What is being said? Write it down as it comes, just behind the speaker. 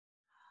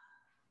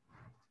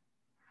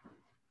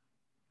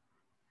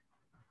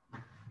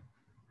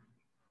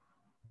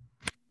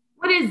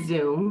is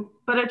Zoom,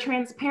 but a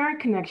transparent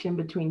connection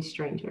between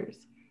strangers.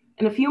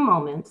 In a few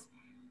moments,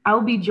 I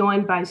will be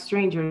joined by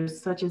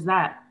strangers such as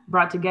that,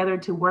 brought together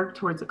to work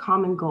towards a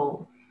common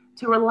goal,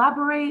 to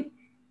elaborate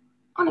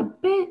on a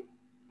bit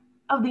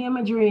of the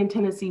imagery in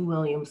Tennessee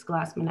Williams'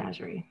 Glass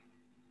Menagerie.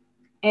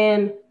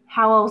 And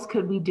how else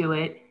could we do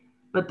it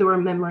but through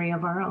a memory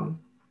of our own?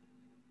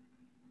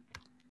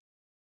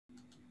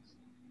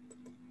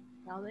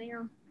 Y'all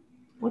there?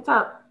 What's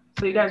up?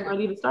 So you guys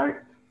ready to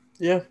start?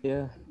 Yeah.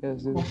 Yeah,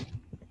 let's do it.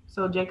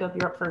 So Jacob,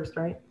 you're up first,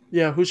 right?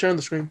 Yeah. Who's sharing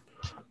the screen?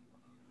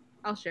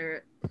 I'll share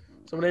it.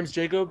 So my name's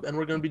Jacob, and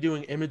we're going to be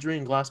doing imagery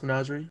in Glass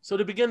Menagerie. So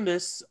to begin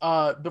this,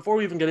 before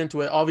we even get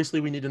into it,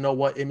 obviously we need to know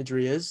what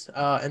imagery is.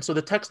 And so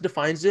the text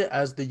defines it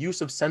as the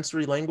use of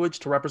sensory language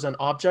to represent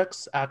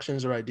objects,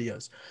 actions, or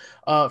ideas.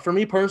 For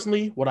me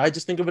personally, what I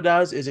just think of it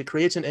as is it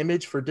creates an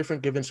image for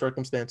different given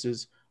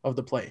circumstances of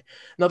the play.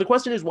 Now the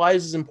question is, why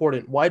is this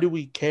important? Why do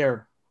we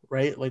care?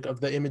 Right, like of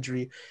the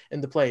imagery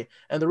in the play?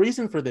 And the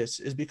reason for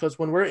this is because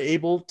when we're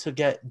able to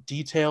get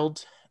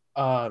detailed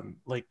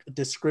like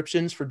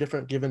descriptions for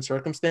different given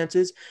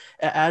circumstances,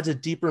 it adds a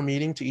deeper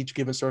meaning to each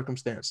given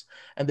circumstance,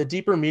 and the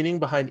deeper meaning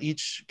behind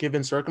each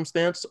given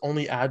circumstance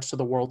only adds to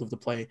the world of the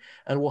play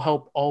and will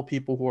help all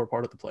people who are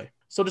part of the play.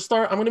 So to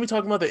start, I'm going to be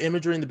talking about the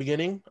imagery in the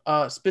beginning,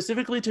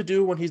 specifically to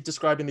do when he's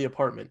describing the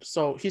apartment.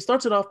 So he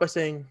starts it off by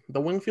saying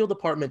the Wingfield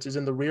apartment is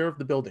in the rear of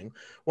the building,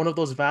 one of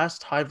those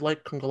vast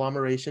hive-like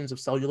conglomerations of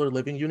cellular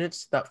living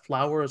units that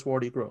flower as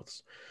warty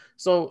growths.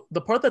 So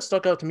the part that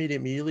stuck out to me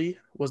immediately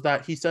was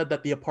that he said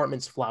that the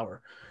apartments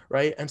flower,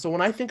 right? And so when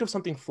I think of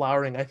something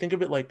flowering, I think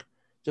of it like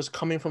just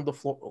coming from the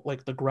floor,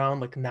 like the ground,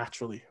 like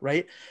naturally,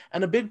 right?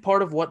 And a big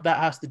part of what that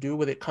has to do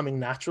with it coming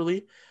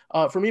naturally,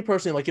 for me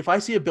personally, like if I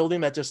see a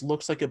building that just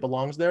looks like it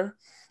belongs there,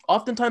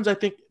 oftentimes I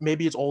think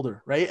maybe it's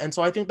older, right? And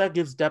so I think that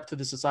gives depth to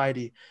the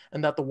society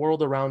and that the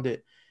world around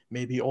it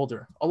may be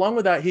older. Along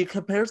with that, he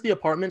compares the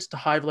apartments to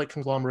hive-like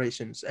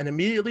conglomerations, and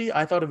immediately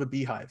I thought of a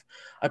beehive.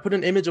 I put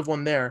an image of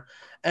one there,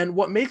 and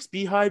what makes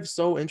beehives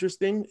so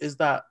interesting is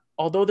that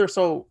although they're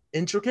so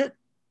intricate,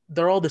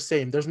 they're all the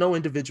same. There's no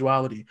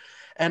individuality.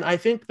 And I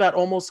think that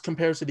almost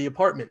compares to the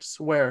apartments,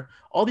 where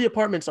all the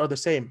apartments are the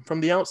same. From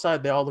the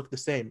outside, they all look the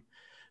same.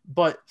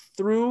 But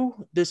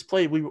through this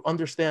play, we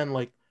understand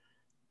like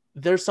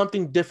there's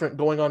something different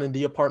going on in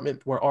the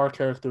apartment where our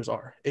characters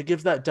are. It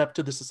gives that depth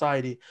to the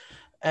society.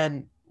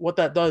 And what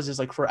that does is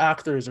like for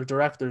actors or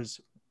directors,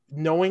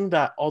 knowing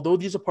that although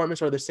these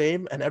apartments are the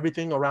same and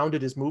everything around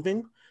it is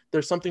moving,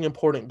 there's something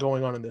important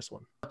going on in this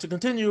one. To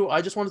continue,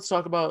 I just wanted to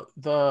talk about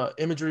the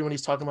imagery when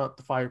he's talking about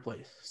the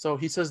fireplace. So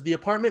he says the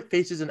apartment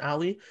faces an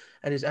alley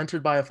and is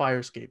entered by a fire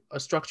escape, a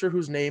structure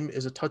whose name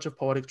is a touch of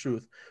poetic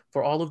truth,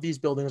 for all of these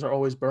buildings are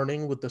always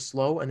burning with the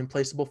slow and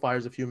implacable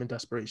fires of human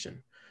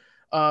desperation.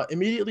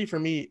 Immediately for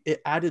me,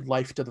 it added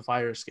life to the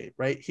fire escape,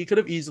 right? He could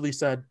have easily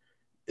said,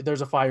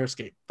 there's a fire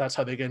escape. That's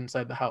how they get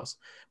inside the house.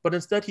 But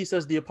instead, he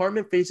says the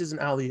apartment faces an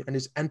alley and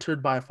is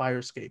entered by a fire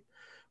escape.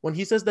 When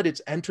he says that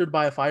it's entered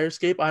by a fire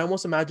escape, I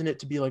almost imagine it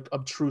to be like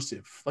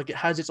obtrusive, like it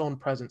has its own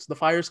presence. The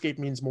fire escape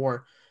means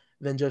more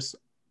than just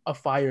a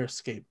fire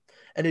escape.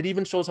 And it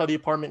even shows how the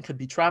apartment could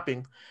be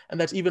trapping. And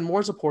that's even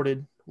more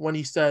supported when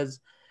he says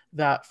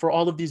that for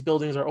all of these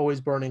buildings are always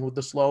burning with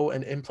the slow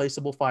and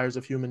implacable fires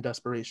of human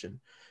desperation.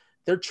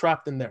 They're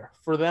trapped in there.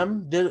 For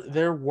them,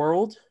 their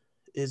world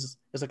is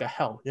like a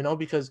hell, you know,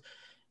 because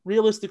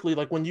realistically,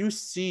 like when you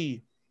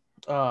see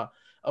a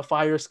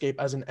fire escape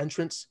as an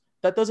entrance,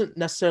 that doesn't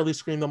necessarily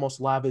scream the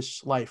most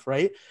lavish life,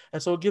 right?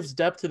 And so it gives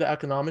depth to the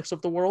economics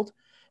of the world,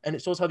 and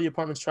it shows how the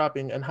apartment's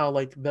trapping and how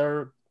like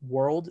their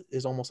world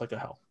is almost like a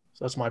hell.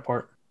 So that's my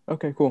part.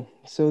 Okay, cool.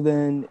 So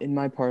then in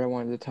my part, I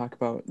wanted to talk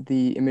about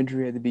the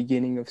imagery at the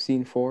beginning of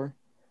scene 4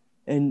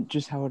 and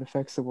just how it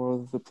affects the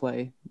world of the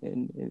play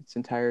in its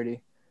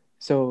entirety.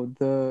 So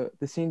the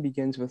scene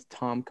begins with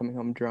Tom coming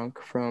home drunk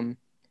from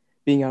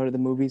being out at the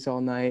movies all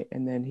night,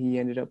 and then he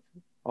ended up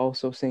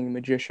also seeing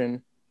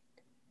Magician.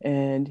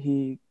 And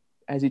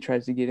as he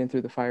tries to get in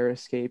through the fire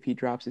escape, he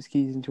drops his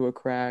keys into a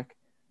crack.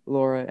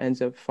 Laura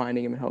ends up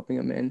finding him and helping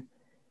him in.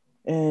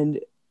 And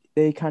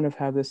they kind of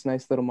have this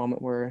nice little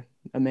moment where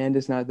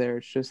Amanda's not there.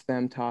 It's just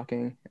them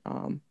talking.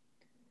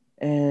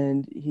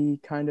 And he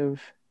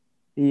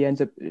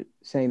ends up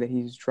saying that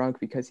he's drunk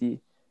because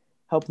he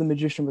helped the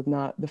magician with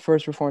not the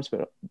first performance,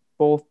 but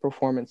both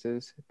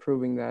performances,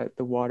 proving that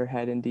the water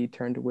had indeed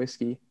turned to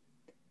whiskey.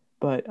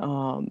 But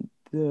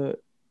the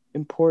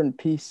important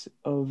piece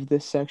of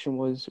this section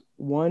was,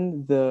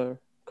 one, the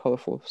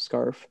colorful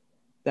scarf,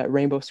 that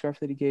rainbow scarf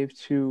that he gave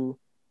to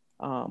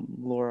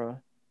Laura,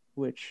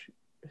 which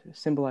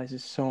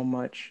symbolizes so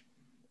much.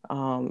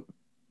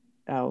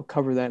 I'll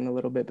cover that in a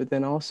little bit, but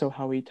then also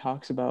how he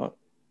talks about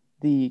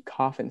the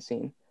coffin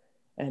scene.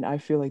 And I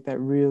feel like that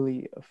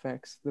really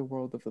affects the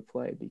world of the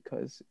play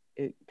because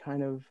it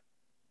kind of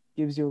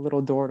gives you a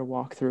little door to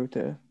walk through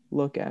to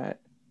look at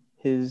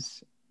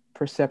his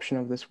perception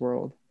of this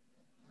world.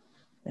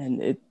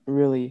 And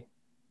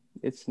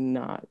it's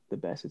not the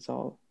best. It's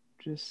all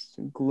just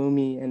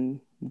gloomy and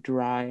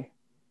dry.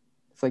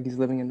 It's like he's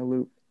living in a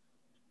loop.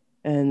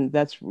 And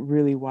that's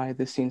really why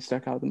this scene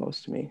stuck out the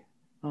most to me.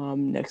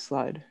 Next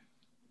slide.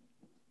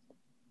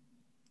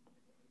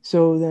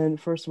 So then,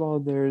 first of all,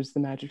 there's the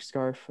magic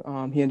scarf.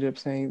 He ended up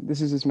saying,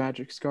 "This is his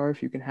magic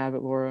scarf. You can have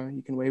it, Laura.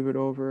 You can wave it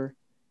over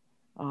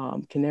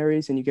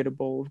canaries, and you get a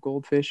bowl of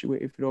goldfish. You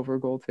wave it over a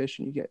goldfish,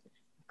 and you get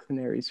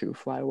canaries who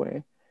fly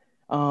away."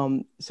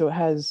 So it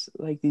has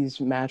like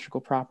these magical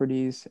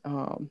properties.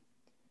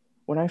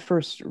 When I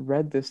first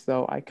read this,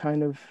 though, I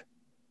kind of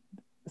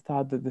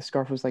thought that the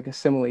scarf was like a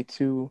simile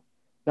to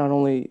not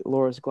only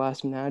Laura's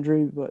glass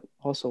menagerie, but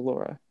also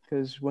Laura.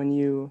 Because when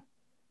you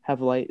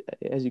have light,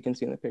 as you can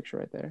see in the picture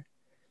right there,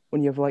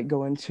 when you have light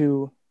go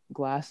into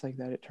glass like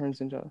that, it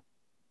turns into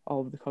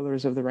all of the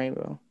colors of the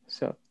rainbow.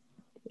 So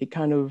it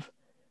kind of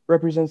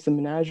represents the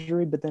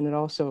menagerie, but then it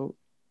also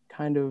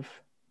kind of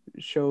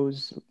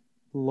shows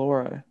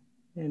Laura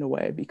in a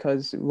way,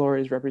 because Laura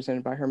is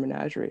represented by her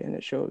menagerie, and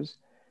it shows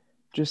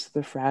just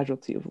the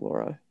fragility of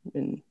Laura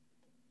and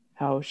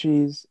how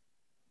she's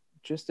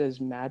just as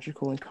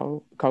magical and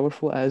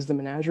colorful as the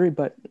menagerie,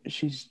 but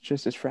she's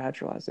just as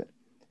fragile as it.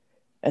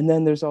 And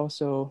then there's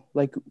also,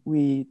 like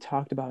we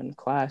talked about in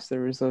class,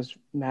 there was those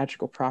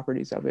magical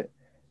properties of it.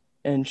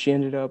 And she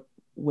ended up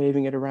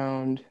waving it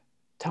around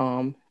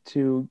Tom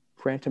to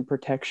grant him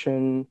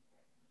protection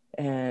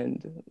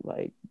and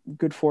like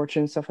good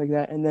fortune, stuff like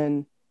that. And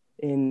then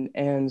in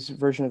Anne's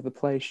version of the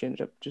play, she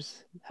ended up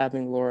just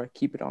having Laura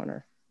keep it on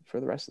her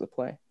for the rest of the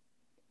play.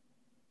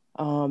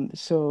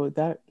 So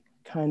that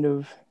kind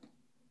of,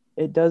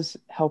 it does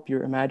help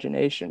your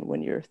imagination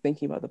when you're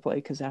thinking about the play,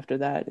 because after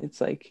that,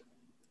 it's like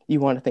you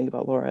want to think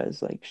about Laura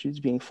as like she's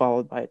being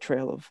followed by a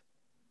trail of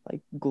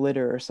like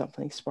glitter or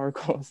something,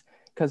 sparkles,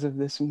 because of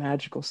this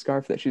magical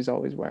scarf that she's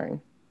always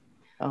wearing.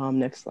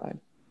 Next slide.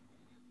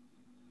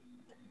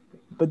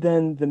 But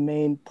then the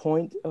main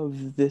point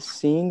of this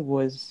scene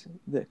was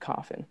the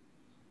coffin.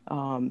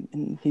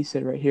 And he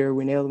said right here,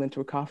 "We nailed him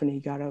into a coffin. He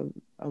got out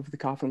of the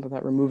coffin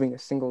without removing a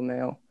single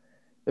nail.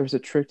 There was a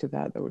trick to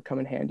that that would come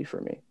in handy for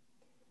me."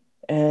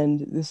 And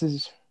this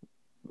is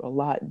a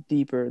lot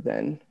deeper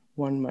than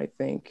one might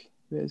think,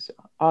 because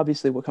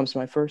obviously what comes to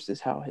mind first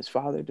is how his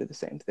father did the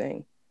same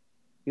thing.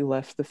 He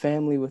left the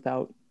family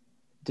without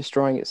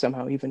destroying it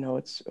somehow, even though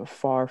it's a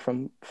far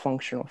from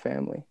functional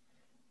family.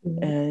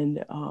 Mm-hmm.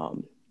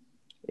 And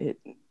it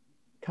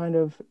kind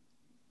of,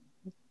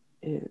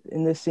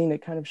 in this scene,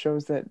 it kind of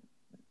shows that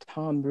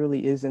Tom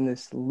really is in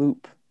this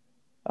loop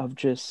of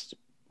just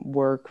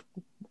work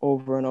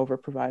over and over,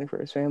 providing for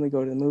his family,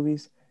 go to the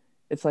movies.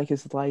 It's like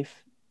his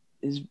life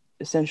is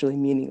essentially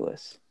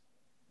meaningless.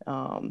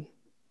 And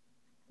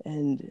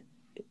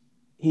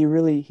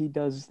he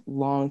does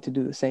long to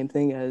do the same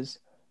thing as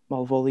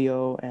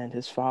Malvolio and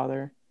his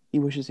father. He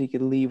wishes he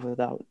could leave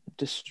without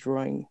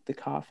destroying the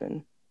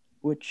coffin,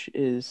 which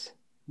is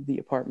the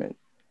apartment.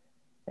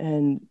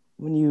 And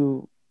when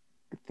you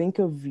think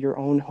of your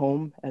own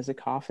home as a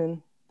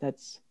coffin,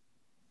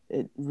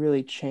 it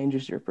really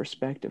changes your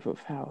perspective of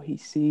how he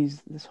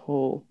sees this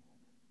whole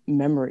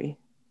memory.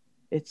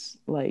 It's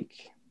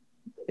like,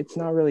 it's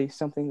not really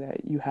something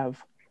that you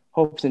have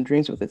hopes and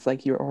dreams with. It's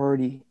like you're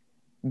already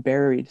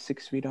buried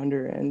 6 feet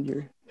under, and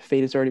your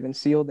fate has already been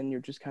sealed, and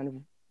you're just kind of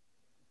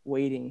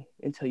waiting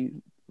until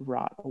you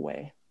rot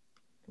away.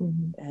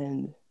 Mm-hmm.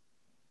 And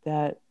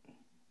that's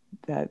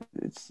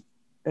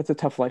a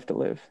tough life to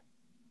live.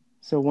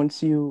 So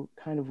once you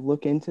kind of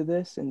look into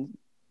this and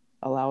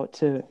allow it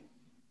to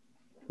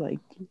like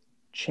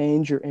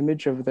change your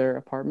image of their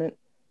apartment,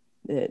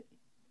 it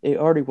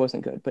already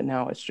wasn't good, but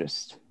now it's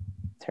just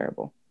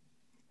terrible,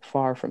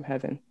 far from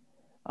heaven.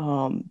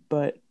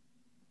 But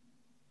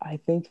I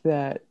think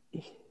that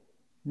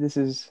this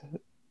is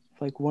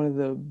like one of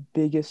the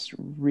biggest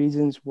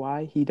reasons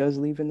why he does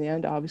leave in the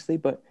end, obviously.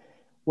 But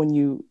when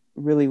you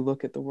really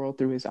look at the world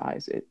through his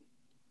eyes, it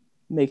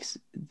makes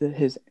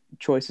his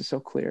choices so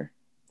clear.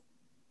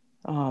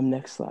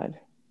 Next slide.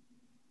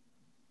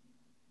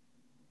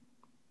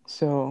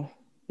 So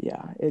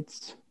yeah,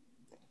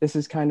 this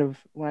is kind of,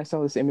 when I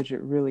saw this image,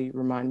 it really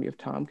reminded me of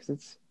Tom, because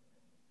it's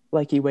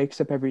like he wakes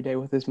up every day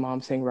with his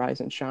mom saying "rise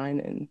and shine,"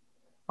 and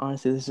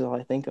honestly, this is all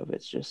I think of.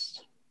 It's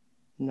just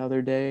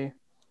another day.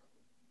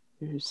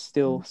 You're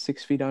still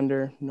 6 feet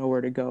under,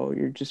 nowhere to go.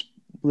 You're just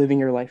living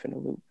your life in a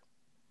loop.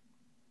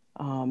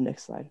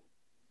 Next slide.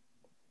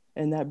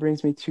 And that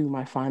brings me to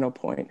my final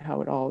point,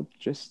 how it all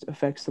just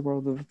affects the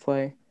world of the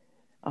play.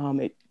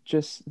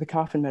 The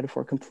coffin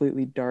metaphor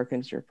completely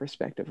darkens your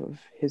perspective of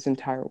his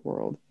entire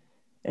world.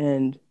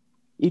 And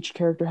each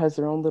character has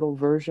their own little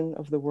version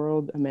of the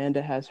world.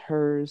 Amanda has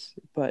hers,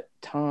 but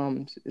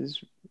Tom's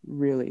is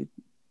really,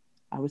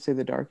 I would say,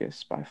 the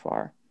darkest by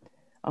far.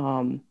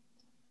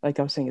 Like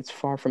I was saying, it's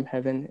far from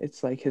heaven.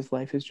 It's like his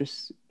life is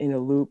just in a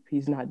loop.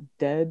 He's not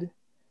dead,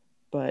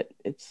 but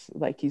it's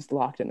like he's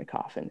locked in a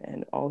coffin,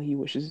 and all he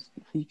wishes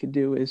he could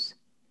do is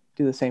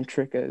do the same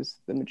trick as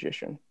the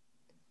magician.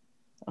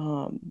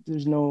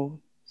 There's no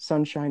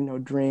sunshine, no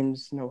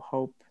dreams, no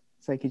hope.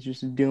 It's like he's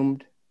just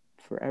doomed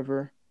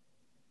forever.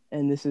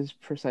 And this is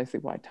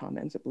precisely why Tom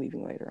ends up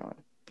leaving later on.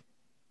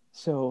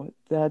 So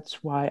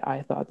that's why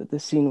I thought that the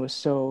scene was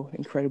so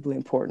incredibly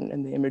important,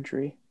 and the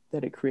imagery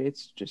that it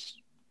creates just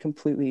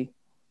completely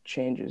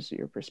changes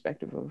your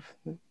perspective of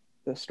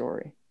the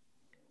story.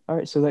 All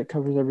right, so that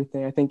covers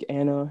everything. I think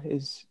Anna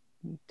is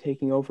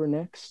taking over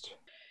next.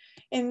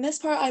 In this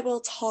part, I will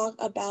talk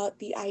about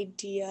the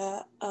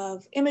idea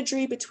of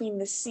imagery between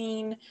the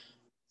scene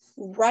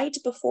right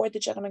before the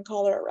gentleman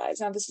caller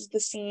arrives. Now, this is the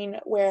scene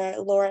where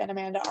Laura and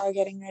Amanda are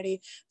getting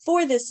ready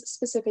for this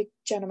specific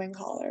gentleman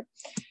caller.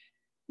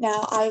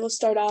 Now, I will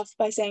start off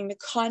by saying the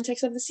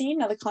context of the scene.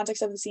 Now, the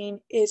context of the scene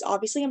is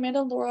obviously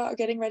Amanda and Laura are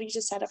getting ready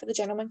to set up for the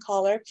gentleman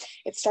caller.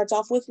 It starts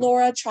off with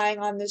Laura trying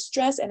on this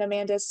dress and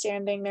Amanda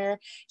standing there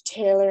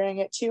tailoring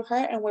it to her,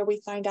 and where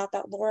we find out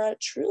that Laura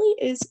truly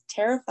is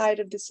terrified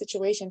of this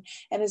situation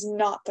and is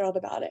not thrilled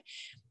about it.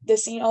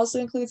 This scene also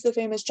includes the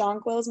famous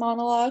jonquils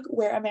monologue,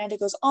 where Amanda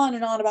goes on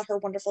and on about her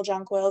wonderful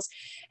jonquils.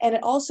 And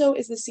it also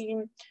is the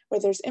scene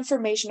where there's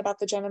information about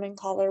the gentleman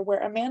caller, where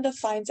Amanda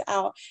finds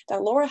out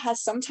that Laura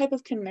has some type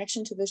of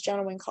connection to this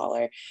gentleman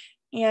caller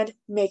and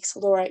makes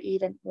Laura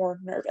even more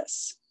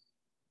nervous.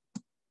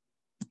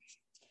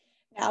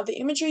 Now, the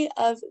imagery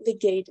of the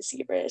gay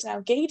deceivers. Now,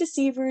 gay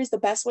deceivers, the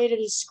best way to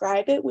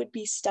describe it would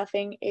be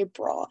stuffing a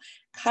bra,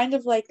 kind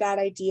of like that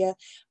idea,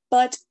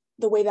 but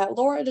the way that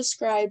Laura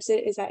describes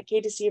it is that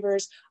gay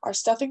deceivers are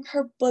stuffing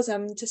her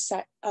bosom to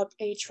set up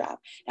a trap.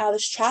 Now,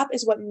 this trap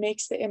is what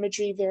makes the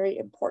imagery very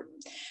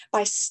important.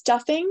 By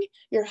stuffing,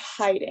 you're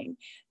hiding.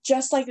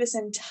 Just like this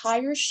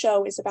entire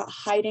show is about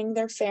hiding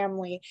their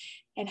family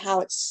and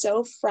how it's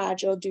so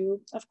fragile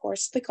due, of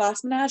course, to the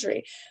glass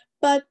menagerie.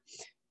 But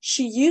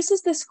she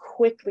uses this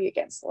quickly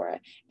against Laura,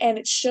 and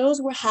it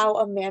shows how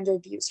Amanda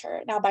views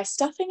her. Now, by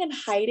stuffing and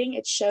hiding,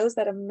 it shows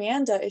that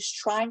Amanda is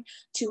trying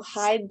to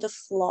hide the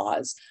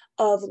flaws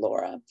of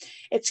Laura.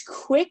 It's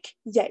quick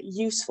yet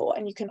useful,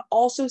 and you can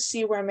also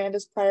see where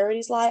Amanda's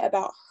priorities lie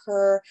about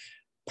her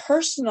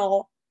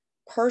personal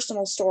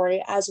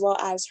story as well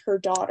as her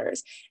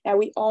daughters. Now,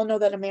 we all know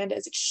that Amanda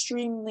is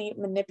extremely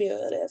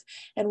manipulative,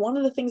 and one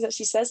of the things that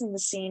she says in the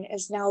scene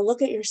is, "Now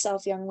look at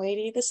yourself, young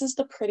lady, this is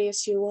the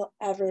prettiest you will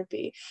ever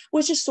be,"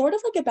 which is sort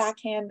of like a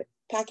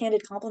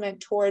backhanded compliment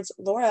towards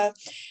Laura.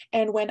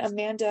 And when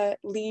Amanda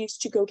leaves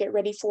to go get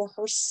ready for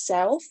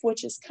herself,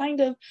 which is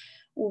kind of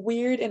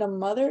weird in a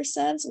mother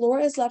sense,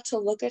 Laura is left to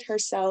look at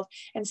herself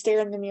and stare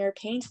in the mirror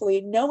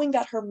painfully, knowing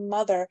that her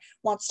mother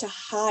wants to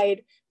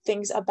hide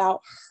things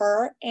about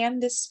her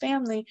and this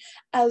family,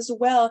 as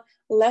well,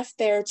 left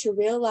there to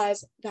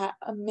realize that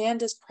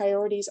Amanda's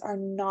priorities are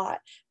not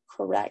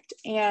correct.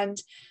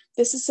 And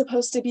this is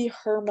supposed to be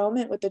her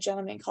moment with the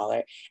gentleman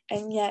caller,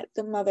 and yet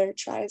the mother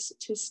tries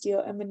to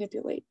steal and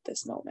manipulate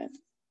this moment.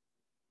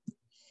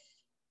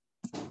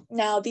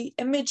 Now, the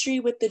imagery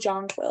with the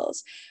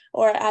jonquils,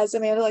 or as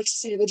Amanda likes to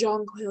say, the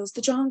jonquils,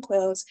 the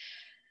jonquils.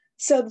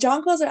 So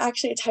jonquils are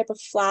actually a type of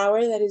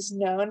flower that is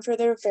known for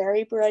their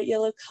very bright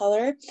yellow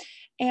color.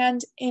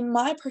 And in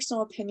my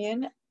personal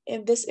opinion,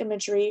 in this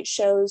imagery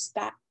shows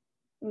that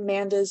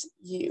Amanda's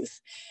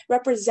youth,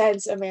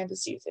 represents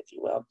Amanda's youth, if you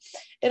will.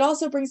 It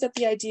also brings up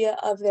the idea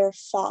of their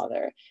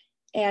father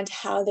and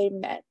how they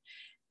met.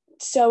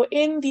 So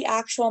in the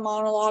actual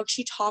monologue,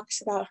 she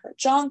talks about her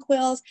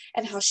jonquils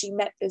and how she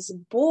met this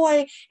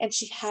boy and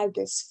she had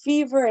this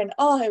fever, and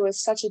oh, it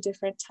was such a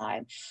different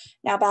time.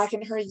 Now, back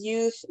in her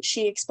youth,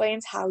 she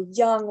explains how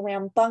young,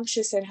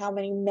 rambunctious, and how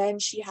many men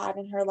she had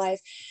in her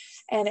life.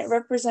 And it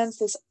represents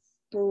this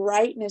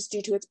brightness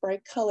due to its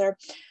bright color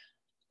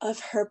of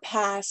her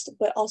past,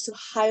 but also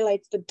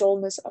highlights the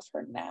dullness of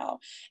her now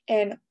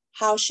and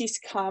how she's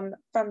come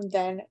from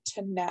then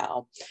to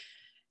now.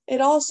 It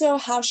also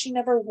how she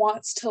never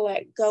wants to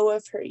let go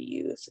of her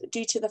youth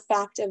due to the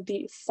fact of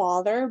the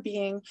father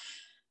being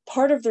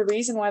part of the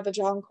reason why the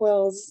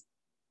jonquils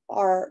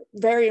are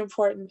very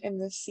important in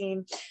this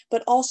scene,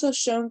 but also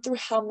shown through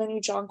how many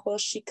jonquils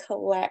she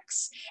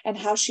collects and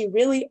how she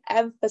really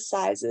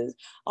emphasizes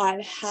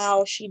on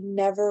how she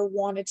never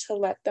wanted to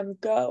let them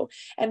go.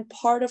 And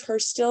part of her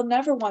still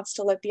never wants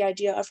to let the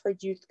idea of her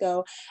youth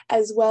go,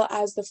 as well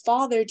as the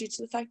father, due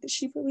to the fact that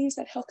she believes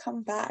that he'll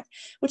come back,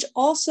 which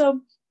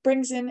also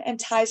brings in and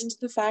ties into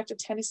the fact of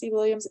Tennessee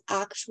Williams'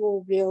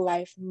 actual real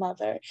life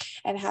mother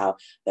and how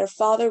their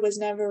father was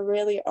never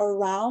really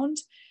around.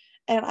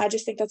 And I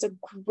just think that's a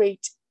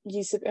great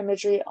use of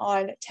imagery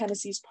on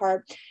Tennessee's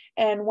part.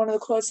 And one of the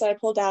quotes that I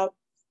pulled out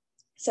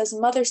says,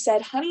 "Mother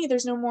said, 'Honey,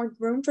 there's no more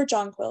room for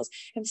jonquils.'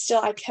 And still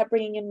I kept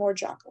bringing in more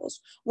jonquils.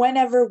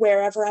 Whenever,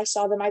 wherever I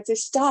saw them, I'd say,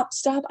 'Stop,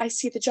 stop, I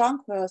see the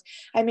jonquils.'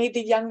 I made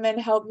the young men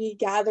help me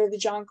gather the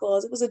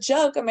jonquils. It was a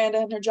joke, Amanda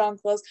and her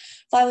jonquils.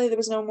 Finally, there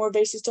was no more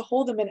vases to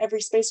hold them in.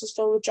 Every space was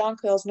filled with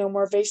jonquils. No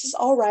more vases.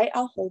 All right,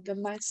 I'll hold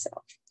them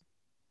myself."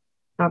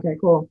 Okay,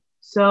 cool.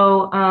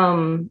 So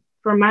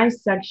for my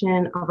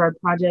section of our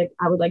project,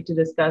 I would like to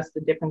discuss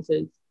the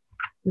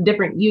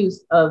different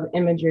use of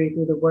imagery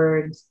through the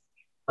words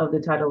of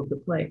the title of the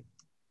play.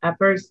 At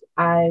first,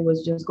 I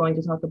was just going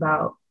to talk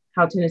about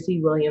how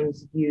Tennessee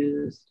Williams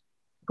used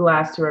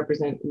glass to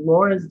represent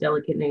Laura's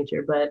delicate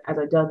nature, but as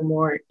I dug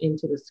more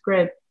into the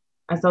script,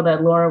 I saw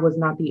that Laura was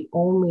not the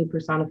only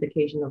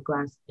personification of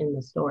glass in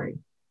the story,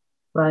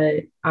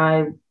 but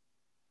I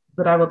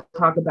will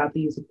talk about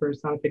the use of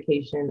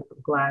personification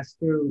of glass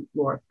through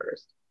Laura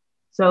first.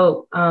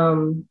 So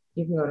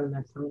you can go to the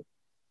next slide.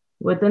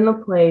 Within the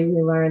play,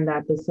 we learn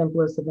that the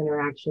simplest of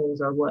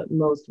interactions are what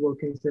most will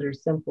consider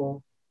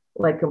simple,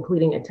 like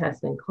completing a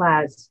test in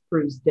class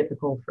proves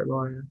difficult for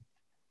Laura.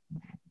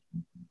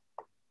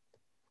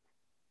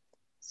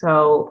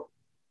 So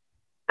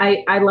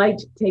I like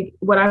to take,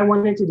 what I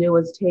wanted to do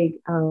was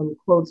take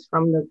quotes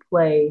from the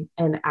play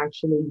and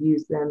actually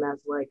use them as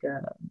like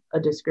a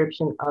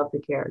description of the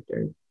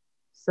character.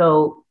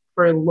 So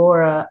for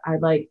Laura, I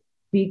like,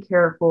 be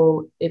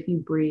careful, if you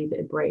breathe,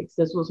 it breaks.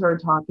 This was her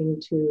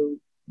talking to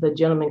the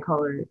gentleman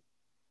colored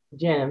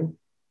Jim,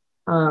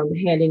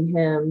 handing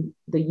him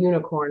the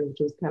unicorn, which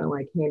was kind of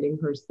like handing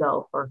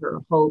herself or her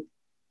hope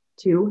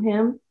to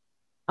him.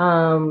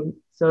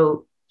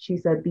 So she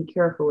said, be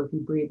careful, if you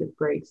breathe, it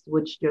breaks,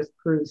 which just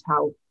proves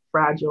how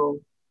fragile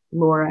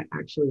Laura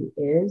actually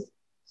is.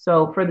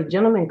 So for the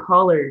gentleman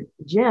colored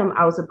Jim,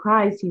 I was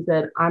surprised he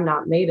said, I'm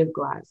not made of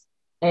glass.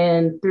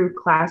 And through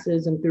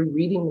classes and through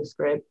reading the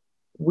script,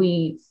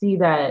 we see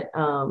that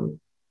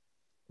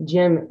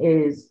Jim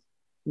is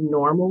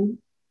normal.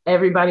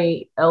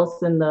 Everybody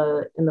else in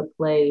the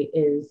play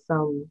is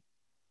some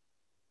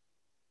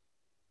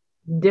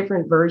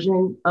different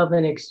version of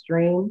an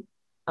extreme.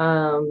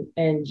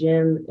 And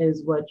Jim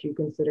is what you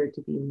consider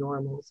to be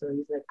normal. So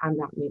he's like, I'm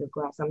not made of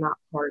glass. I'm not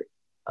part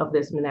of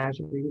this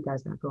menagerie you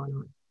guys got going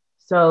on.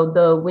 So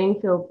the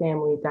Wingfield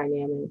family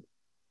dynamic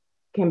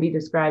can be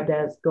described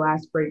as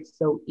glass breaks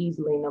so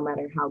easily no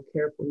matter how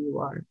careful you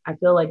are. I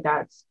feel like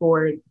that's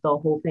for the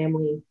whole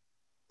family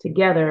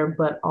together,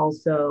 but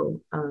also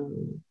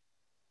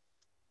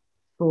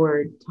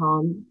for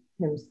Tom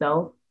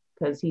himself,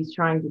 because he's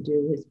trying to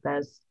do his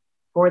best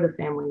for the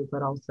family,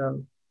 but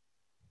also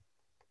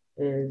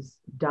is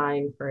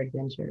dying for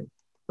adventure.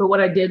 But what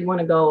I did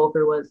want to go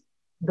over was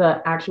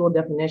the actual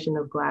definition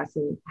of glass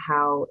and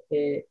how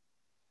it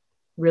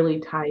really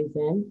ties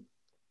in.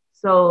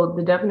 So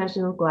the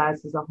definition of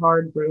glass is a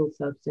hard, brittle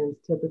substance,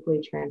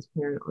 typically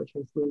transparent or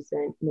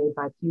translucent, made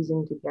by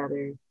fusing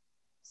together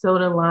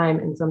soda, lime,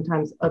 and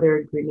sometimes other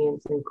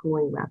ingredients and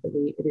cooling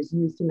rapidly. It is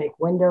used to make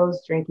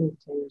windows, drinking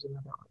containers, and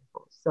other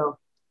articles. So,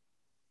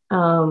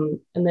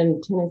 and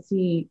then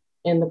Tennessee,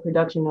 in the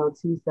production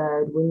notes, he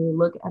said, when you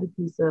look at a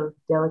piece of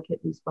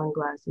delicately spun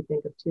glass, you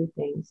think of two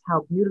things,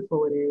 how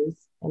beautiful it is.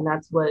 And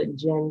that's what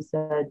Jen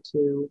said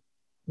to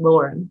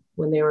Lauren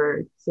when they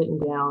were sitting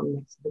down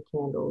next to the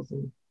candles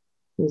and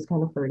he was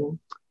kind of flirting,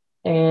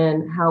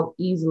 and how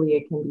easily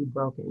it can be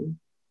broken.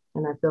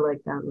 And I feel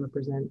like that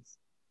represents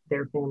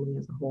their family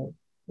as a whole.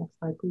 Next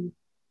slide, please.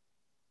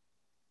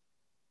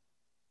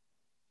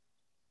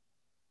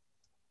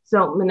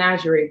 So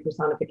menagerie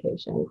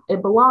personification.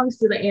 It belongs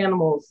to the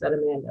animals, said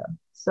Amanda.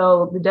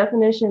 So the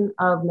definition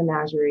of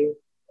menagerie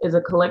is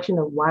a collection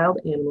of wild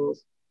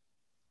animals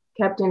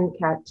kept in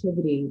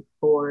captivity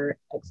for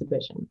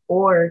exhibition,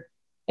 or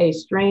a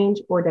strange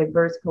or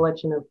diverse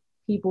collection of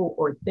people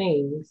or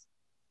things,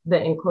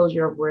 the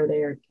enclosure of where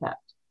they are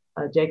kept.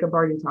 Jacob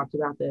already talked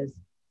about this.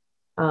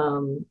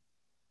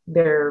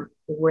 They're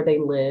where they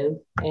live.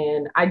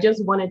 And I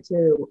just wanted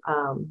to,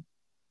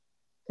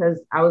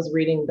 because I was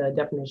reading the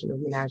definition of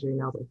menagerie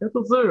and I was like, that's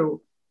a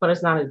zoo, but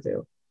it's not a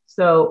zoo.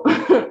 So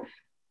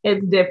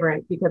it's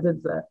different because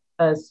it's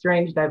a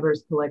strange,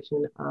 diverse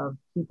collection of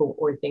people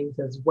or things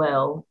as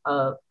well,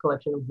 a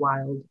collection of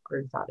wild or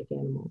exotic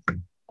animals.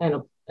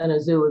 And a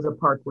zoo is a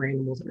park where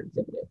animals are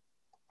exhibited,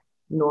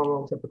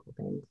 normal, typical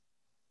things.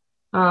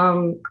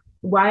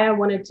 Why I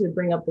wanted to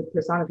bring up the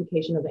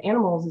personification of the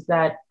animals is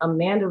that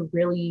Amanda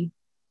really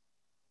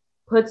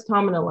puts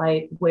Tom in a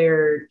light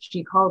where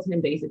she calls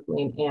him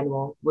basically an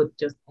animal with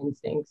just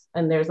instincts.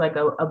 And there's like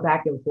a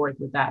back and forth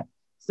with that.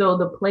 So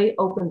the play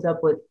opens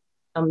up with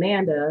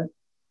Amanda,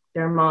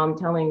 their mom,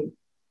 telling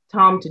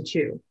Tom to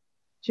chew.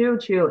 Chew,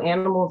 chew.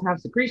 Animals have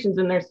secretions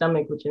in their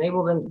stomach, which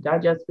enable them to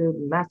digest food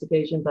and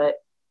mastication, but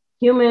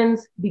human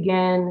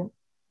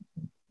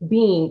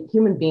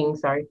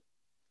beings,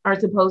 are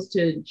supposed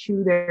to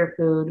chew their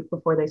food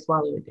before they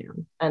swallow it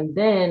down. And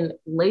then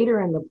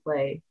later in the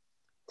play,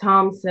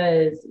 Tom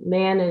says,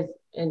 man is,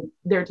 and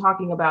they're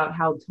talking about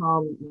how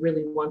Tom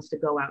really wants to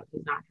go out.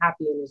 He's not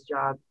happy in his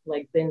job.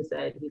 Like Ben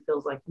said, he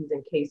feels like he's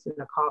encased in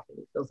a coffin.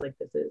 He feels like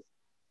this is,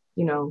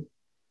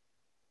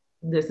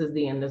 this is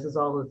the end. This is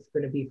all it's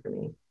going to be for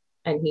me.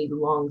 And he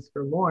longs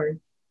for more.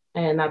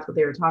 And that's what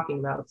they were talking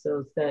about.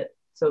 So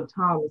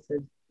Tom says,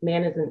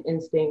 man is an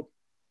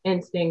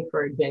instinct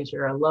for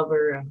adventure, a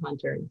lover, a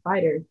hunter, and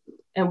fighter.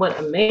 And what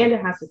Amanda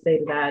has to say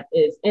to that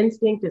is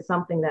instinct is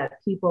something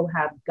that people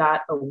have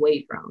got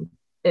away from.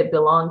 It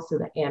belongs to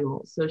the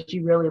animals. So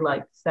she really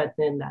sets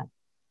in that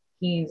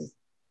he's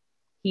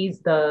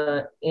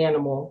the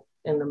animal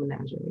in the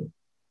menagerie.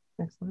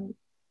 Next slide.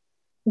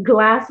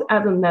 Glass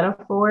as a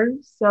metaphor.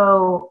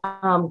 So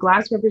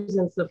glass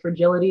represents the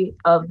fragility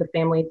of the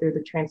family through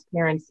the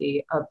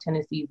transparency of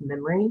Tennessee's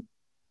memory.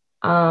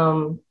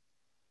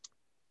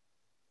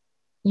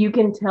 you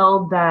can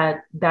tell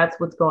that that's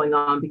what's going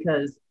on,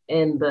 because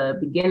in the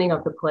beginning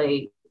of the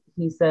play,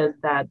 he says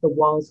that the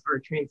walls are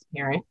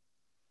transparent.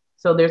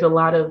 So there's a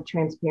lot of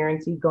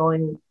transparency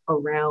going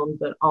around,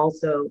 but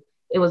also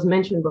it was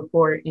mentioned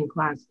before in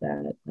class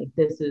that like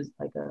this is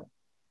like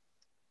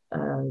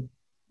a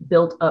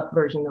built up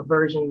version, a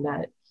version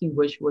that he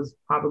wished was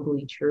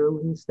probably true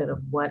instead of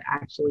what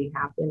actually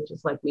happened.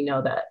 Just like we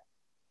know that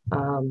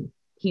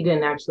he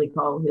didn't actually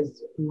call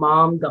his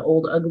mom the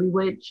old ugly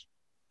witch.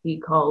 He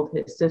called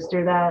his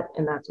sister that,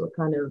 and that's what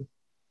kind of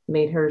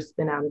made her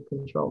spin out of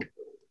control.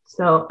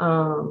 So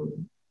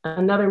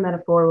another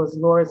metaphor was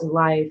Laura's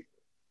life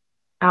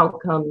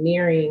outcome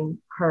nearing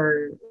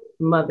her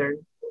mother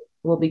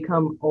will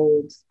become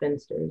old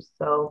spinsters.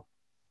 So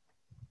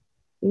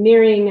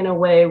nearing in a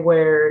way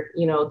where,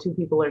 you know, two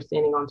people are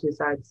standing on two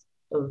sides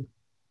of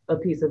a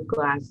piece of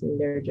glass and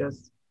they're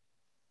just,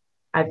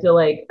 I feel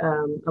like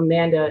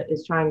Amanda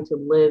is trying to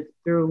live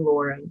through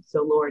Laura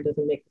so Laura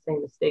doesn't make the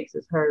same mistakes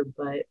as her.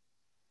 But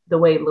the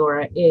way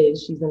Laura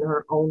is, she's in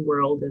her own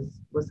world, as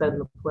was said in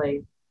the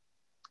play.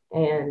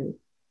 And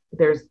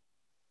there's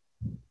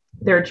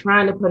they're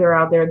trying to put her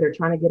out there. They're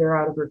trying to get her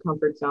out of her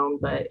comfort zone,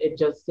 but it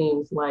just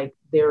seems like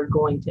they're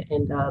going to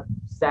end up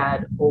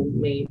sad old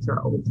maids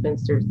or old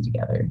spinsters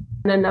together.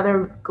 And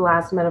another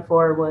glass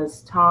metaphor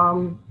was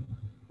Tom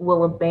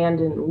will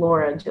abandon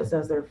Laura just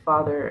as their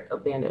father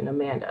abandoned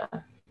Amanda.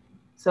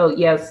 So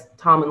yes,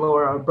 Tom and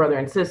Laura are brother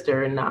and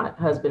sister and not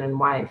husband and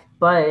wife,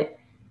 but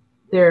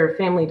their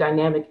family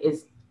dynamic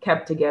is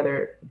kept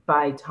together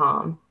by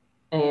Tom.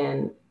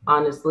 And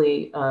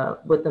honestly,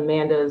 with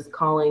Amanda's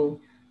calling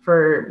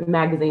for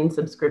magazine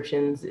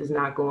subscriptions is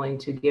not going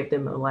to give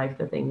them a life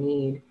that they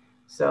need.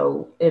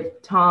 So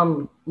if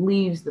Tom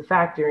leaves the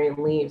factory and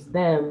leaves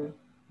them,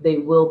 they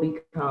will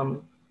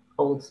become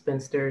old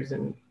spinsters,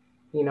 and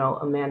you know,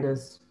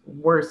 Amanda's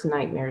worst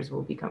nightmares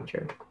will become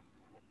true.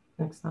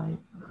 Next slide.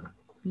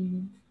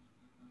 Mm-hmm.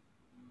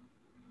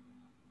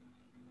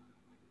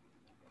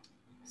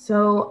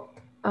 So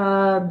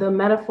the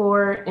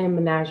metaphor in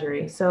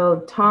Menagerie.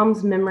 So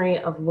Tom's memory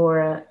of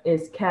Laura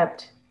is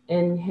kept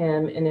in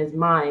him, in his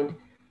mind,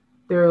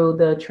 through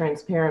the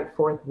transparent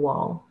fourth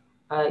wall.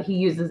 He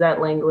uses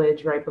that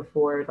language right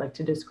before, like,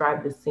 to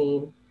describe the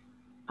scene.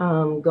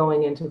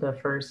 Going into the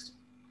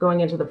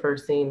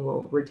first scene,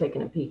 we're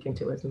taking a peek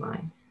into his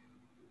mind.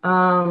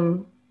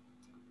 A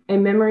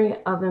memory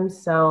of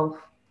himself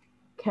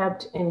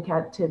kept in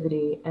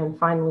captivity and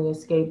finally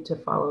escaped to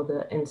follow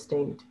the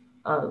instinct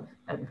of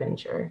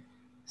adventure.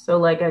 So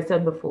like I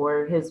said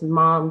before, his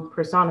mom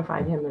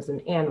personified him as an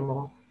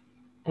animal,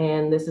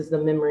 and this is the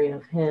memory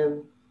of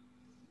him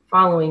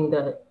following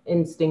the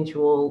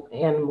instinctual,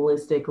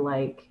 animalistic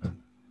like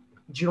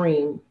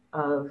dream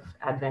of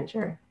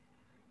adventure.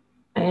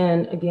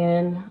 And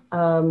again,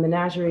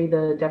 menagerie,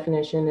 the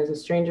definition is a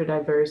strange or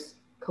diverse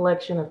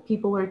collection of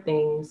people or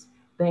things,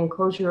 the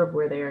enclosure of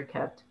where they are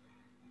kept.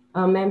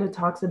 Amanda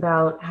talks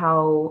about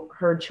how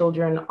her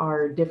children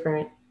are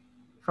different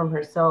from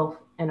herself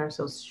and are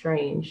so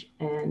strange.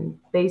 And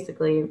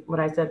basically, what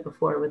I said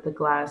before with the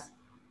glass,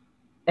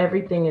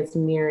 everything is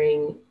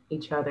mirroring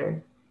each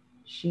other.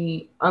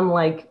 She,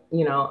 unlike,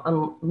 you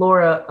know,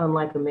 Laura,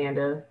 unlike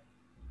Amanda,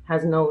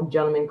 has no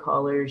gentleman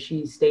caller.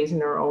 She stays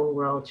in her own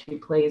world. She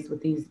plays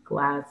with these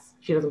glass,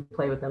 she doesn't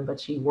play with them, but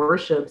she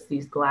worships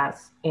these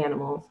glass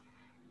animals.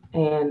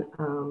 And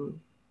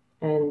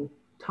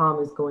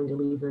Tom is going to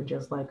leave her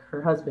just like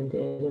her husband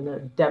did in a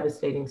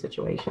devastating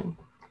situation.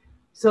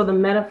 So the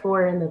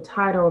metaphor in the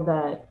title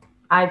that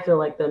I feel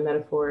like the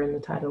metaphor in the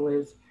title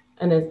is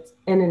an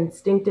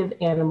instinctive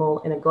animal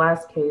in a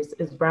glass case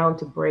is bound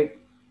to break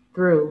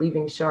through,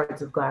 leaving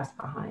shards of glass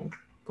behind.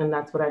 And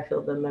that's what I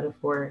feel the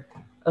metaphor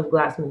of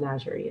glass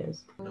menagerie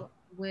is.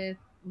 With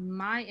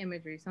my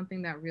imagery,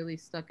 something that really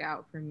stuck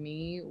out for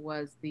me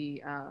was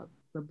the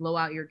blow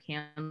out your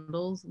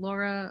candles,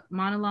 Laura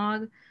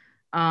monologue.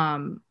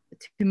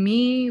 To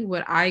me,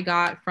 what I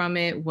got from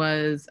it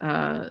was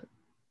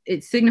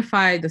it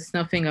signified the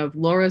snuffing of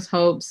Laura's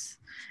hopes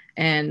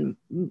and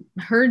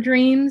her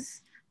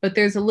dreams, but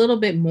there's a little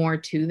bit more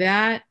to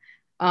that.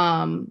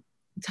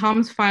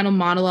 Tom's final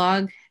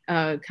monologue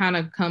kind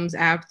of comes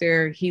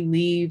after he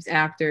leaves,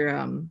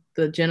 after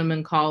the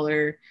gentleman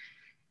caller,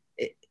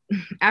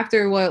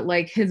 after what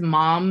like his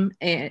mom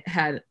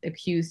had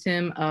accused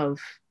him of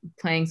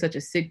playing such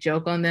a sick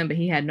joke on them, but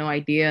he had no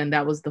idea, and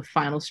that was the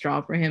final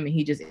straw for him, and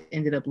he just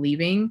ended up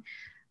leaving.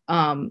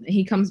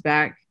 He comes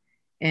back,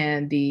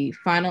 and the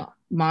final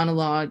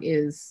monologue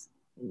is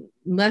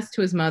less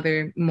to his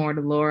mother, more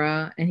to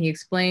Laura, and he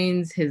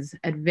explains his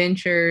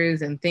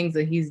adventures and things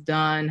that he's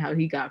done, how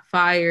he got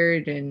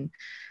fired and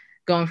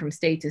going from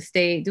state to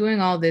state,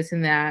 doing all this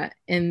and that.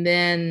 And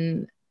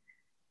then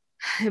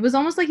it was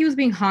almost like he was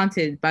being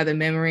haunted by the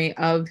memory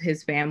of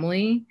his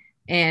family,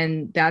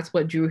 and that's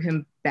what drew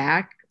him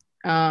back.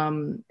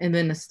 And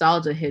then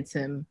nostalgia hits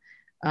him,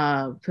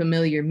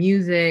 familiar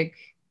music,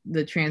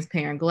 the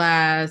transparent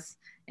glass,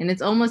 and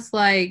it's almost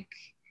like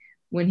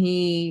when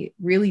he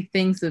really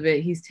thinks of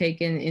it, he's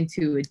taken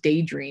into a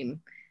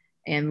daydream.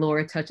 and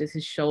Laura touches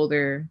his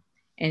shoulder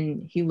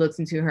and he looks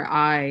into her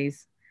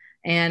eyes.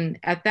 And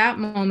at that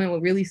moment,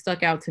 what really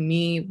stuck out to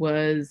me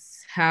was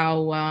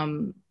how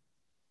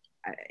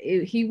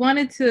he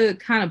wanted to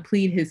kind of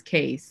plead his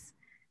case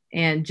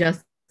and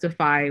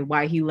justify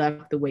why he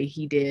left the way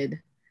he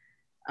did.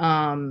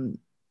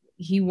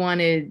 He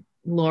wanted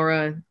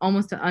Laura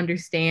almost to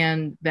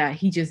understand that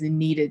he just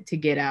needed to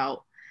get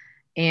out.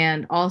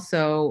 And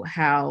also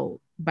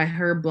how by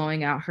her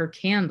blowing out her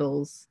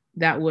candles,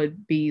 that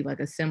would be like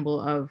a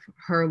symbol of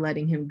her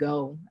letting him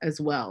go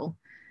as well.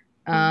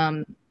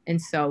 And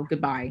so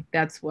goodbye.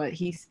 That's what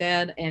he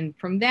said. And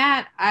from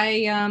that,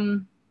 I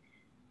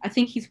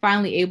think he's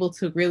finally able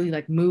to really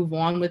like move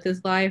on with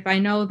his life. I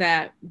know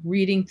that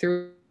reading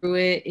through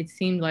it, it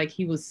seemed like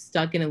he was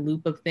stuck in a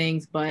loop of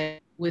things, but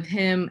with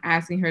him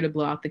asking her to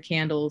blow out the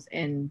candles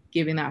and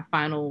giving that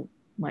final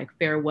like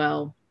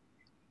farewell,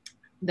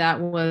 that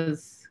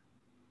was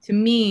to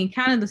me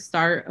kind of the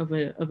start of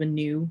a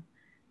new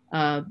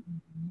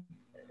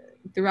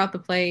throughout the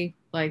play.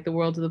 Like the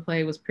world of the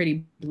play was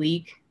pretty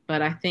bleak,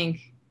 but I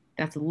think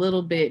that's a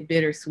little bit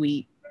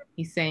bittersweet.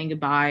 He's saying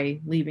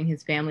goodbye, leaving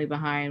his family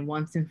behind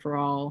once and for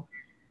all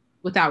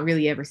without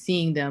really ever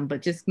seeing them,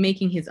 but just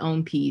making his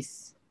own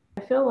peace.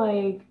 I feel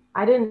like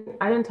I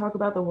didn't talk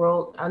about the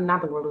world,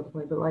 not the world of the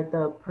play, but like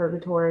the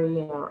purgatory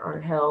or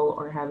hell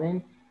or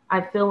heaven. I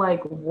feel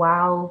like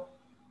while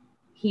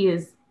he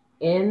is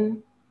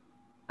in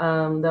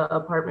the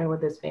apartment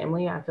with his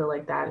family, I feel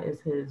like that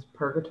is his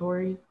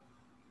purgatory.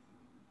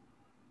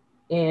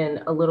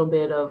 And a little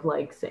bit of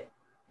like,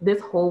 this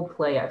whole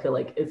play, I feel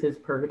like is his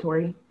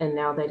purgatory. And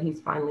now that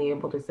he's finally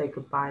able to say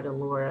goodbye to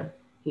Laura,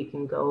 he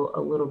can go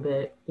a little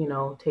bit,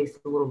 taste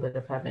a little bit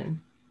of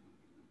heaven.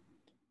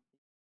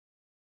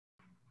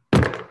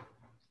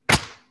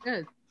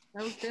 Good.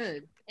 That was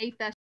good. Ate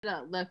that shit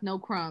up, left no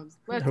crumbs.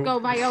 Let's go,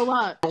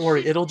 Viola. Don't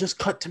worry, it'll just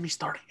cut to me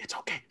starting. It's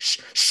okay. Shh,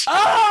 shh.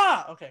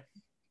 Ah! Okay.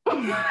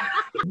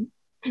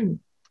 Can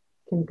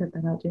you cut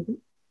that out, Jacob?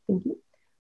 Thank you.